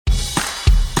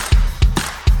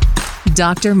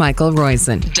Dr. Michael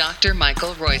Roizen. Dr.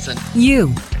 Michael Roizen.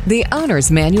 You, the Owner's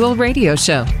Manual Radio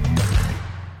Show.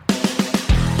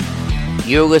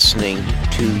 You're listening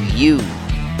to You,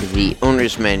 the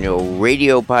Owner's Manual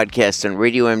Radio Podcast on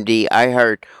Radio MD,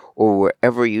 iHeart, or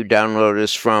wherever you download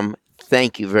us from.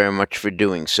 Thank you very much for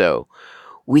doing so.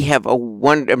 We have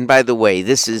and by the way,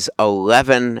 this is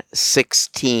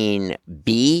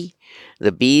 1116B.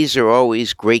 The B's are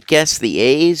always great guests, the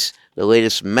A's, the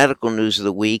latest medical news of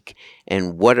the week,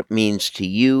 and what it means to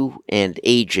you and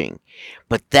aging.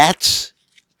 But that's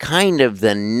kind of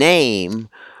the name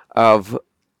of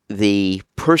the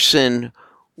person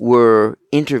we're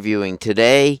interviewing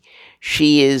today.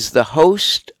 She is the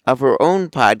host of her own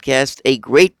podcast, a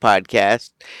great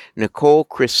podcast, Nicole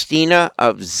Christina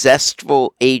of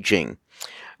Zestful Aging.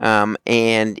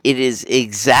 And it is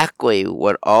exactly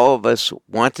what all of us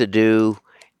want to do,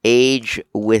 age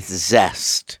with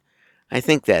zest. I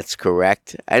think that's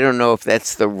correct. I don't know if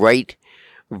that's the right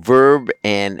verb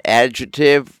and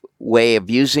adjective way of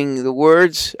using the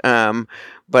words,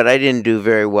 but I didn't do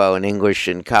very well in English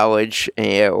in college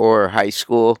or high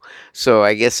school, so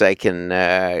I guess I can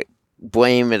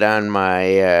blame it on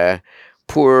my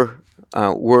poor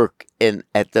work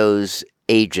at those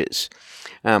ages.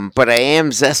 But I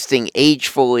am zesting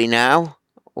agefully now,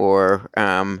 or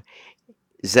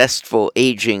zestful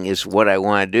aging is what I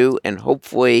want to do, and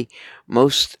hopefully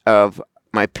most of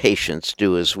my patients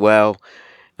do as well,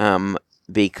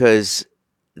 because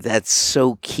that's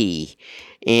so key.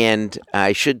 And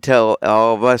I should tell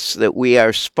all of us that we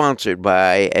are sponsored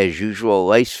by, as usual,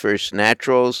 Life's First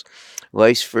Naturals.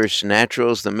 Life's First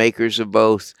Naturals, the makers of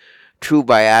both True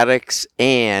Biotics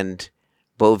and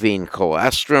bovine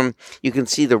colostrum. You can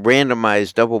see the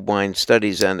randomized double-blind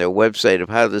studies on their website of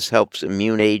how this helps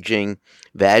immune aging,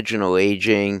 vaginal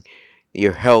aging,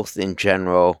 your health in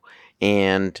general,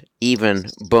 and even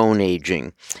bone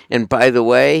aging. And by the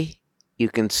way, you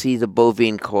can see the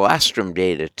bovine colostrum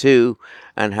data too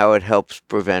on how it helps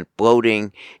prevent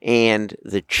bloating and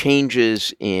the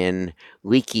changes in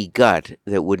leaky gut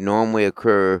that would normally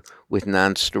occur with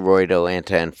non-steroidal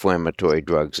anti-inflammatory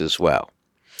drugs as well.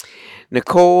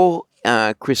 Nicole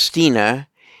Christina,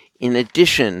 in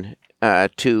addition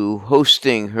to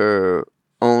hosting her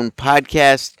own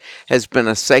podcast, has been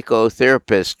a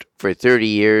psychotherapist for 30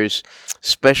 years,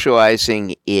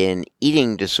 specializing in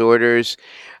eating disorders.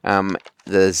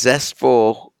 The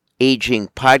Zestful Aging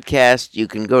podcast, you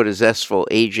can go to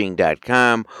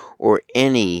zestfulaging.com or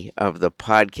any of the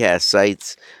podcast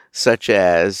sites such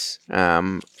as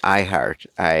iHeart.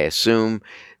 I assume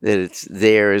that it's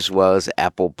there as well as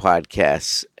Apple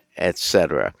Podcasts,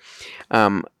 etc.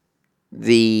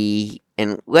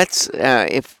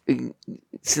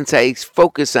 Since I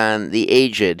focus on the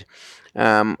aged,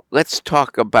 let's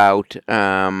talk about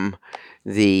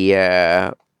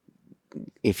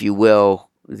if you will,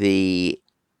 the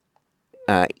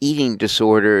eating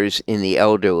disorders in the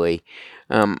elderly.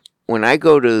 When I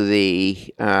go to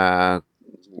the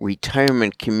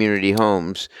retirement community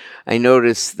homes, I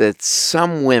notice that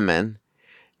some women,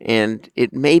 and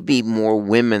it may be more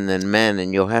women than men,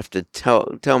 and you'll have to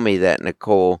tell me that,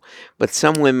 Nicole, but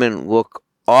some women look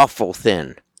awful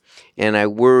thin, and I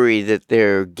worry that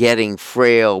they're getting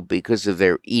frail because of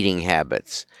their eating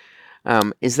habits.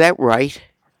 Is that right?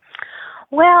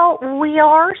 Well, we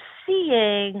are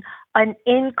seeing an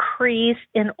increase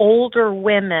in older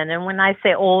women, and when I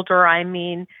say older, I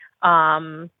mean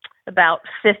about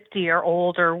 50 or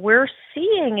older. We're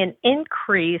seeing an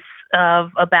increase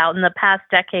of about, in the past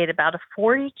decade, about a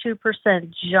 42%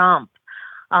 jump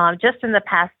just in the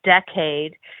past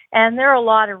decade. And there are a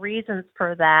lot of reasons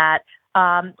for that.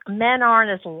 Men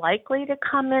aren't as likely to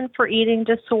come in for eating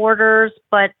disorders,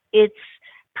 but it's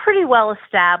pretty well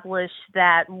established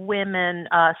that women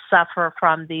suffer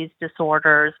from these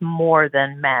disorders more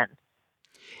than men.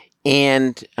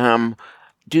 And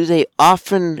do they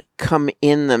often come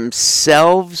in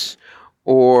themselves,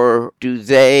 or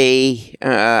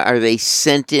are they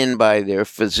sent in by their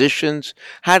physicians?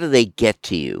 How do they get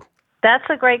to you? That's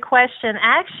a great question.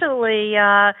 Actually,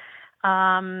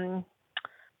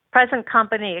 present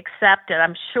company accepted,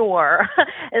 I'm sure.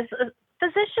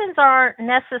 Physicians aren't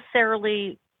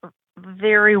necessarily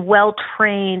very well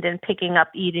trained in picking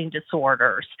up eating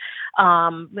disorders.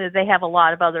 They have a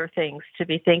lot of other things to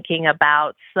be thinking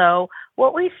about. So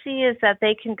what we see is that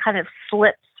they can kind of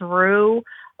slip through.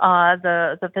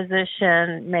 The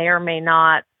physician may or may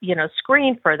not,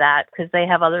 screen for that because they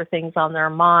have other things on their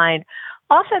mind.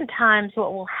 Oftentimes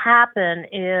what will happen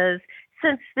is,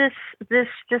 since this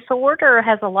disorder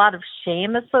has a lot of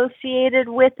shame associated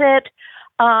with it,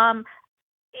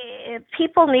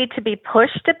 people need to be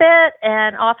pushed a bit,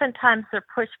 and oftentimes they're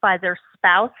pushed by their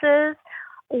spouses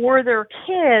or their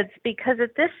kids because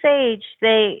at this age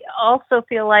they also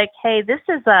feel like, hey, this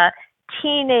is a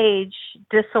teenage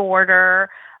disorder,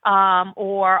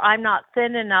 or I'm not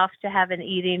thin enough to have an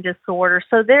eating disorder.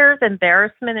 So there's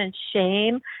embarrassment and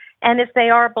shame. And if they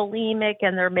are bulimic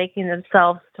and they're making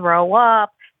themselves throw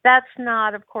up, that's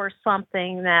not, of course,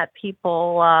 something that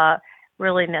people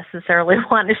really necessarily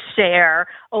want to share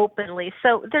openly.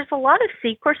 So there's a lot of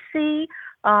secrecy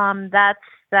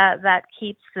that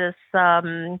keeps this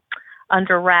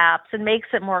under wraps and makes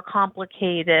it more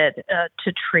complicated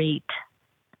to treat.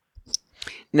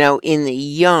 Now, in the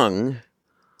young,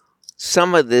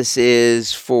 some of this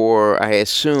is for, I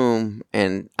assume,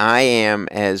 and I am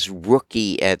as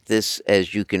rookie at this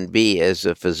as you can be as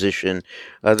a physician,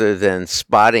 other than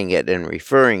spotting it and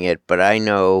referring it, but I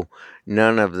know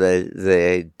none of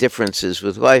the differences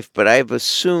with life. But I've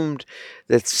assumed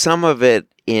that some of it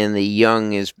in the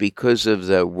young is because of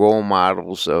the role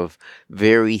models of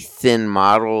very thin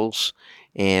models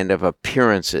and of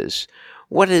appearances.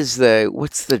 What's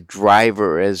the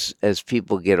driver as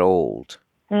people get old?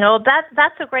 No,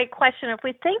 that's a great question. If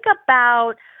we think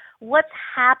about what's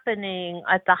happening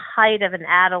at the height of an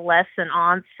adolescent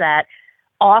onset,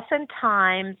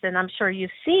 oftentimes, and I'm sure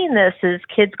you've seen this, is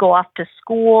kids go off to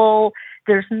school,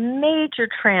 there's major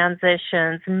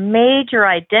transitions, major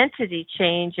identity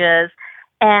changes,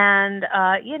 and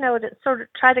to sort of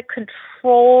try to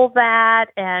control that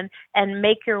and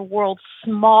make your world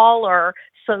smaller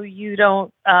so you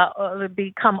don't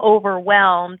become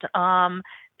overwhelmed.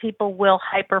 People will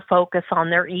hyper-focus on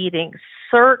their eating.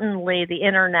 Certainly, the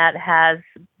internet has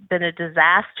been a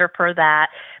disaster for that.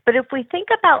 But if we think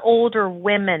about older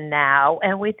women now,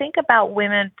 and we think about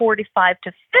women 45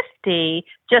 to 50,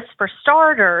 just for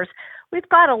starters, we've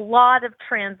got a lot of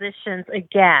transitions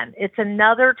again. It's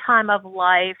another time of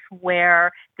life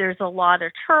where there's a lot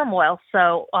of turmoil.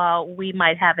 So we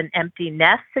might have an empty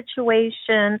nest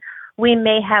situation. We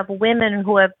may have women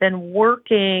who have been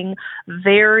working in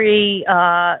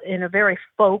a very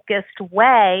focused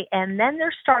way, and then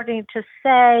they're starting to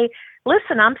say,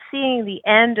 listen, I'm seeing the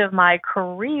end of my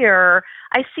career.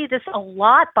 I see this a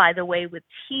lot, by the way, with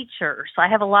teachers. I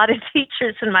have a lot of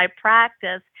teachers in my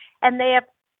practice, and they have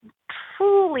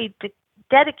truly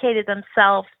dedicated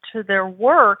themselves to their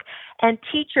work, and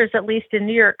teachers, at least in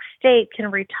New York State, can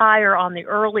retire on the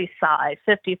early side,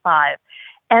 55.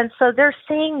 And so they're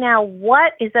saying now,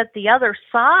 what is at the other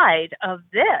side of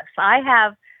this? I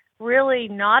have really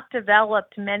not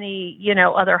developed many,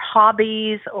 other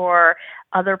hobbies or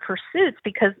other pursuits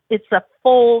because it's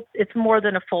more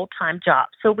than a full-time job.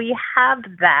 So we have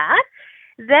that.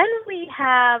 Then we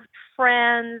have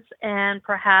friends and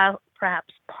perhaps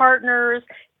partners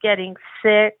getting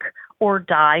sick or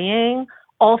dying.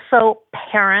 Also,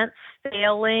 parents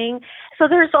failing. So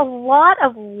there's a lot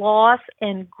of loss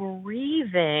and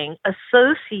grieving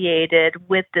associated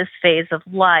with this phase of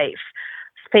life,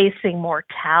 facing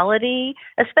mortality,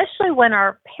 especially when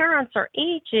our parents are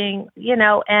aging,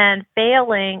 and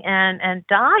failing and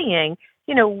dying.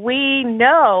 We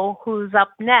know who's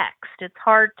up next. It's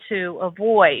hard to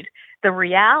avoid the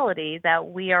reality that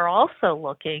we are also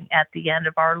looking at the end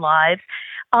of our lives.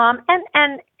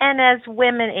 And as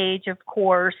women age, of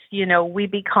course, we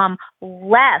become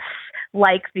less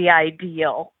like the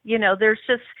ideal. There's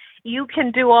just, you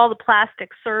can do all the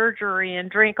plastic surgery and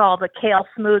drink all the kale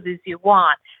smoothies you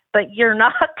want, but you're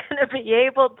not going to be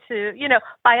able to,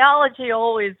 biology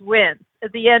always wins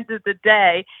at the end of the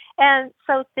day. And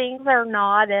so things are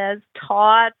not as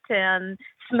taut and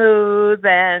smooth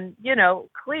and,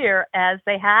 clear as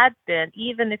they had been.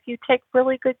 Even if you take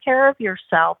really good care of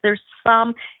yourself, there's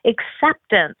some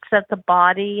acceptance that the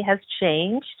body has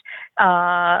changed,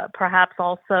 perhaps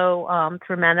also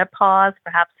through menopause.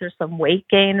 Perhaps there's some weight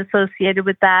gain associated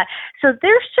with that. So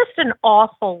there's just an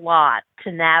awful lot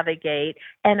to navigate.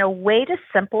 And a way to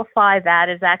simplify that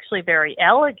is actually very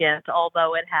elegant,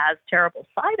 although it has terrible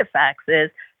side effects,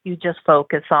 is you just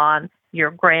focus on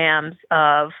your grams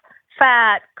of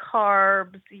fat,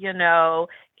 carbs,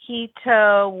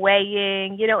 keto,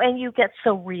 weighing, and you get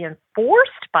so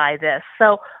reinforced by this.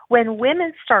 So when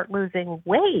women start losing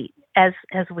weight, as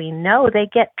we know, they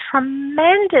get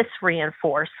tremendous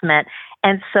reinforcement.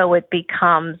 And so it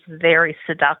becomes very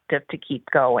seductive to keep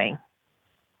going.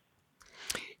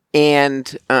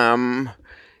 And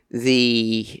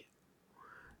the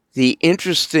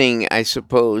interesting, I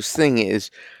suppose, thing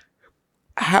is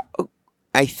how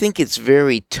I think it's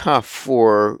very tough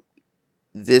for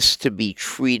this to be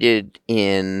treated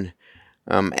in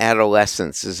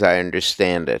adolescence, as I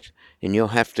understand it. and you'll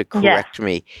have to Yes. correct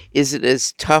me. Is it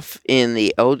as tough in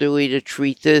the elderly to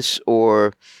treat this,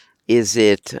 or is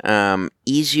it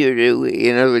easier to?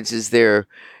 In other words, is there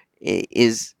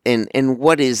is and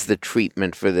what is the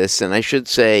treatment for this? And I should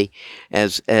say,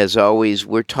 as always,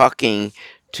 we're talking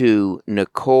to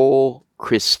Nicole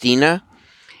Christina,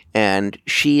 and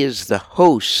she is the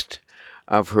host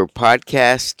of her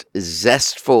podcast,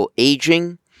 Zestful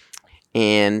Aging.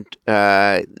 And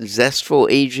zestful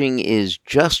aging is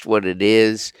just what it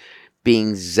is,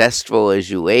 being zestful as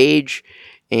you age.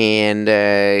 And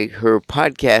her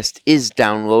podcast is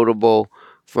downloadable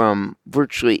from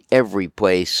virtually every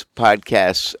place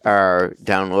podcasts are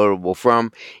downloadable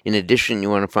from. In addition, you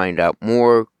want to find out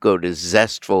more, go to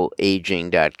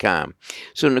zestfulaging.com.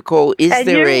 So, Nicole, is And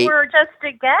there you a. were just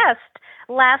a guest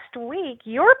last week.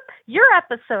 Your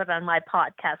episode on my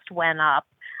podcast went up.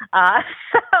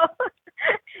 So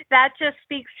that just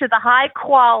speaks to the high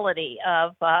quality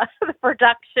of the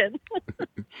production.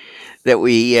 that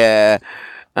we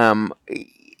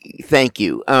thank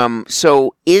you.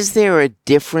 So, is there a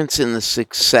difference in the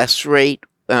success rate?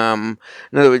 In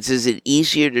other words, is it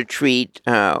easier to treat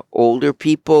older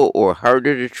people or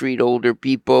harder to treat older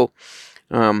people?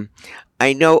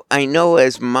 I know.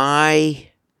 As my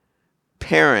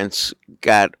parents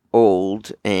got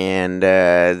old and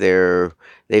they've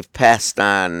passed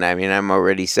on. I mean, I'm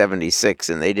already 76,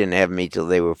 and they didn't have me till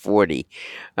they were 40.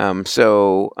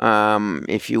 So,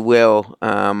 if you will.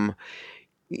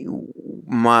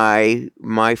 My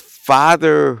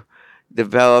father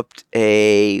developed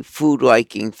a food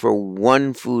liking for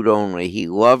one food only. He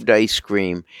loved ice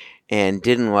cream and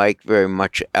didn't like very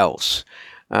much else.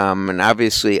 And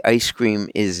obviously, ice cream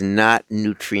is not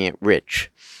nutrient rich.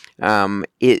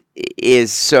 It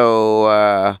is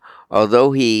so.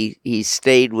 Although he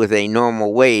stayed with a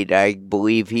normal weight, I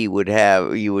believe you would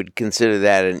consider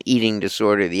that an eating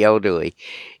disorder, the elderly.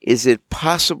 Is it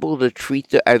possible to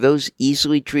treat are those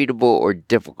easily treatable or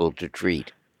difficult to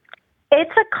treat?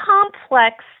 It's a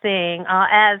complex thing,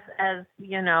 as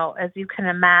you can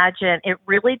imagine. It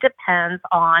really depends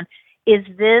on, is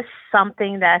this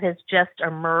something that has just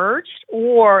emerged,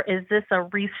 or is this a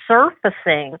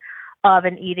resurfacing of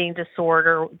an eating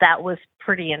disorder that was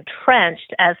pretty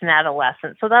entrenched as an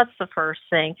adolescent? So that's the first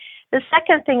thing. The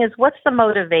second thing is, what's the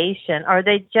motivation? Are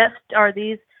these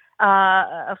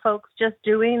folks just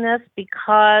doing this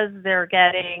because they're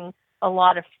getting a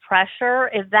lot of pressure?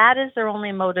 If that is their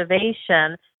only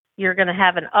motivation, you're going to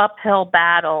have an uphill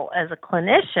battle as a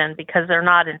clinician because they're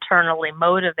not internally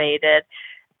motivated.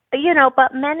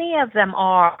 But many of them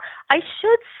are. I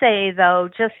should say, though,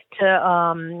 just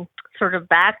to sort of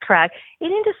backtrack,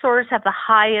 eating disorders have the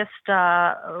highest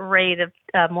rate of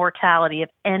mortality of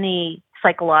any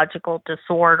psychological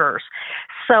disorders.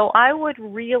 So I would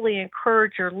really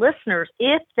encourage your listeners,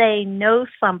 if they know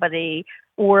somebody,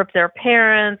 or if their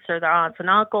parents or their aunts and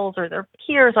uncles or their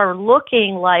peers are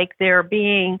looking like they're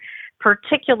being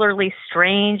particularly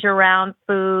strange around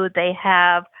food, they've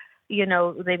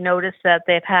noticed that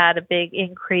they've had a big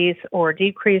increase or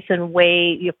decrease in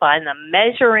weight. You find them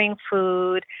measuring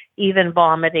food, even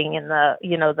vomiting in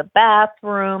the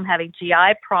bathroom, having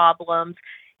GI problems.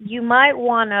 You might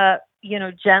want to,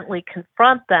 gently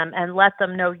confront them and let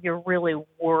them know you're really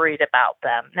worried about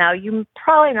them. Now, you're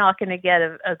probably not going to get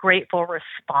a grateful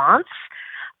response,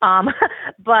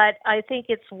 but I think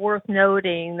it's worth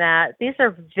noting that these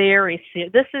are very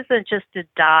serious. This isn't just a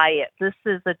diet. This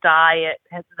is a diet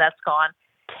that's gone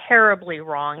terribly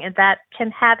wrong, and that can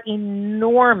have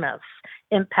enormous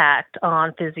impact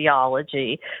on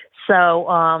physiology.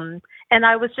 So, and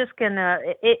I was just going to,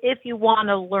 if you want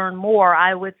to learn more,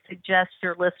 I would suggest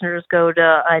your listeners go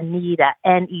to NEDA,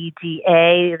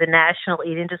 NEDA, the National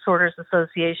Eating Disorders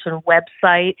Association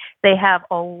website. They have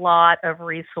a lot of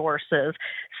resources.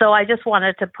 So I just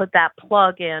wanted to put that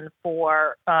plug in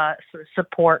for sort of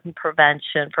support and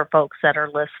prevention for folks that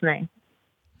are listening.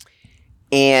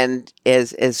 And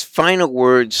as final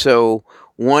words, so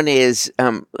one is,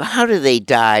 how do they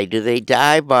die? Do they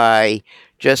die by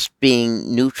just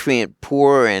being nutrient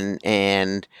poor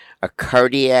and a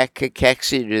cardiac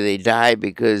cachexia? Do they die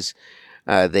because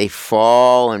they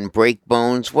fall and break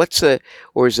bones? Or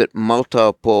is it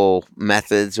multiple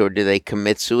methods, or do they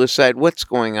commit suicide? What's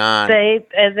going on?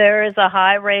 There is a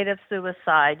high rate of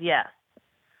suicide, yes.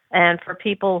 And for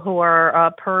people who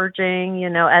are purging,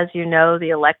 as you know, the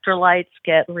electrolytes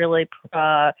get really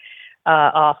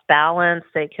off balance.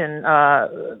 They can,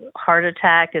 heart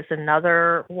attack is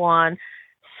another one.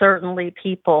 Certainly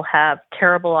people have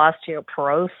terrible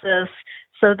osteoporosis.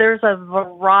 So there's a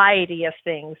variety of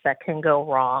things that can go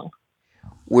wrong.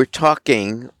 We're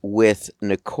talking with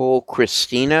Nicole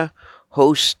Christina,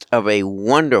 host of a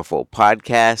wonderful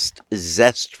podcast,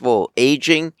 Zestful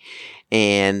Aging,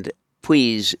 and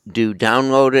please do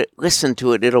download it, listen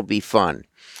to it, it'll be fun.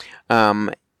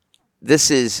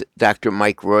 This is Dr.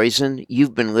 Mike Roizen.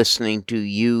 You've been listening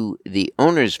to the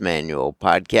Owner's Manual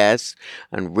podcast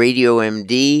on Radio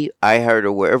MD, iHeart,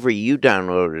 or wherever you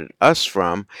downloaded us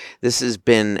from. This has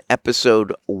been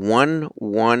episode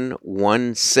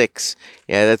 1116.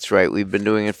 Yeah, that's right. We've been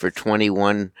doing it for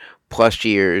 21 plus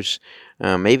years.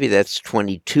 Maybe that's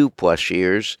 22 plus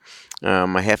years.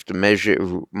 I have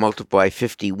to multiply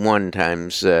 51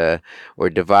 times, or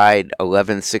divide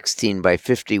 1116 by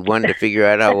 51 to figure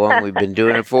out how long we've been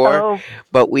doing it for. Oh.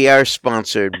 But we are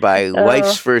sponsored by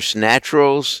Life's First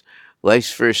Naturals,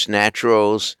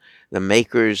 the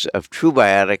makers of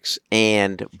TruBiotics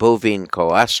and bovine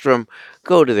colostrum.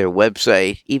 Go to their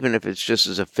website, even if it's just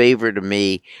as a favor to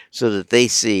me, so that they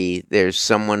see there's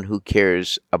someone who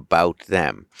cares about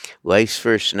them.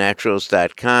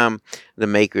 Life'sFirstNaturals.com, the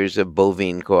makers of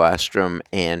bovine colostrum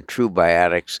and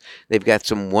TruBiotics. They've got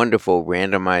some wonderful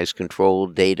randomized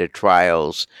controlled data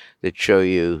trials that show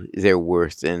you their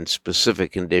worth in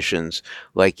specific conditions,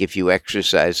 like if you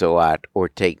exercise a lot or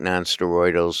take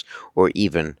nonsteroidals or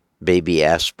even baby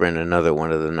aspirin, another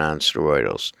one of the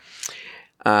nonsteroidals.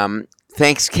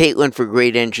 Thanks, Caitlin, for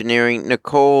great engineering.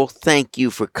 Nicole, thank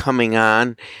you for coming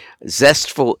on.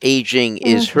 Zestful Aging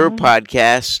is her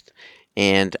podcast,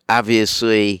 and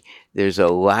obviously there's a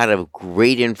lot of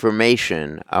great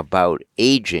information about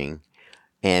aging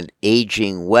and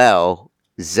aging well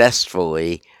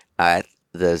zestfully at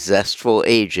the Zestful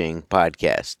Aging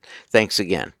podcast. Thanks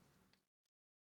again.